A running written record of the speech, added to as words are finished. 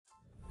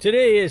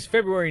Today is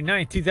February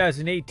 9th,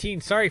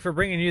 2018. Sorry for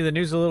bringing you the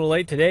news a little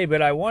late today, but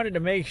I wanted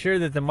to make sure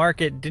that the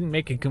market didn't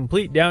make a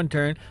complete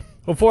downturn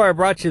before I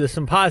brought you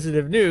some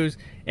positive news,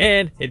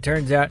 and it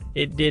turns out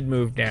it did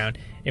move down.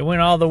 It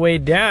went all the way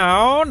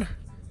down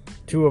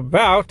to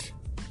about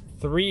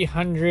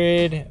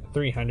 300,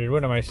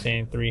 what am I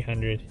saying,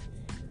 300?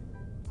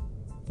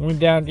 Went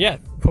down, yeah,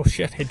 oh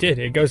shit, it did.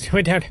 It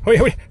went down,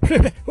 wait,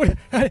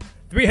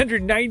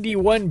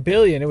 391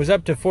 billion. It was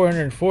up to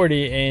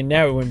 440 and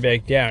now it went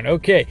back down.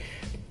 Okay,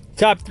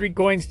 top three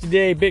coins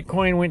today.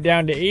 Bitcoin went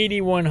down to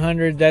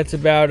 8,100. That's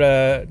about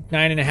a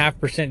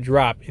 9.5%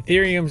 drop.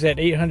 Ethereum's at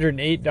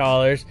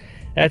 $808.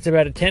 That's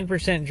about a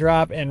 10%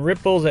 drop. And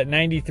Ripple's at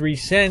 93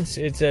 cents.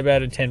 It's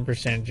about a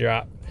 10%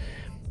 drop.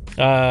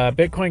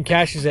 Bitcoin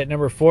Cash is at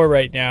number 4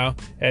 right now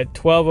at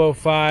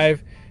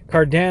 1205.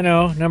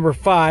 Cardano, number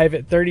 5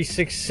 at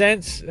 36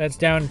 cents. That's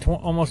down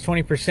almost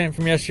 20%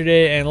 from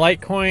yesterday. And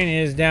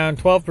Litecoin is down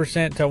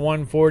 12% to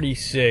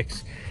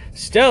 146.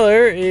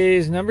 Stellar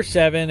is number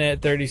 7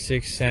 at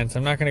 36 cents.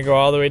 I'm not going to go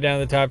all the way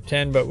down to the top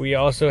 10, but we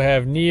also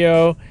have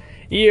NEO,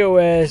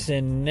 EOS,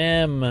 and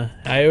NEM.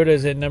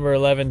 IOTA's at number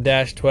 11-12,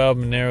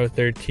 Monero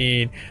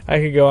 13. I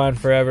could go on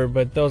forever,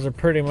 but those are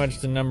pretty much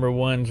the number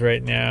ones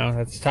right now.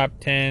 That's top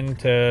 10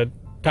 to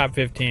top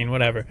 15,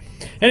 whatever.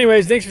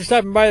 Anyways, thanks for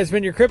stopping by. That's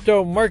been your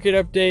crypto market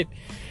update.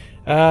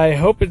 I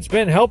hope it's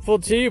been helpful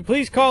to you.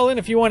 Please call in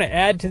if you want to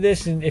add to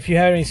this, and if you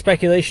have any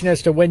speculation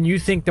as to when you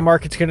think the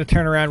market's going to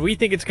turn around. We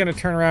think it's going to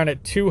turn around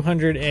at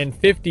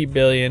 250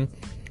 billion,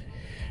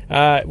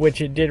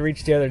 which it did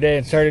reach the other day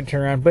and started to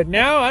turn around. But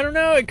now, I don't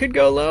know, it could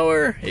go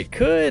lower. It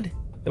could.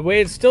 The way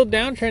it's still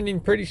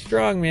downtrending pretty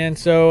strong, man.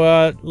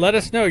 So let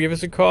us know. Give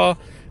us a call.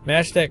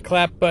 Mash that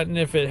clap button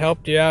if it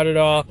helped you out at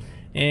all.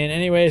 And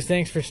anyways,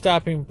 thanks for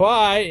stopping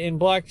by. In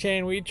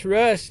blockchain we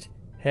trust.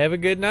 Have a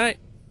good night.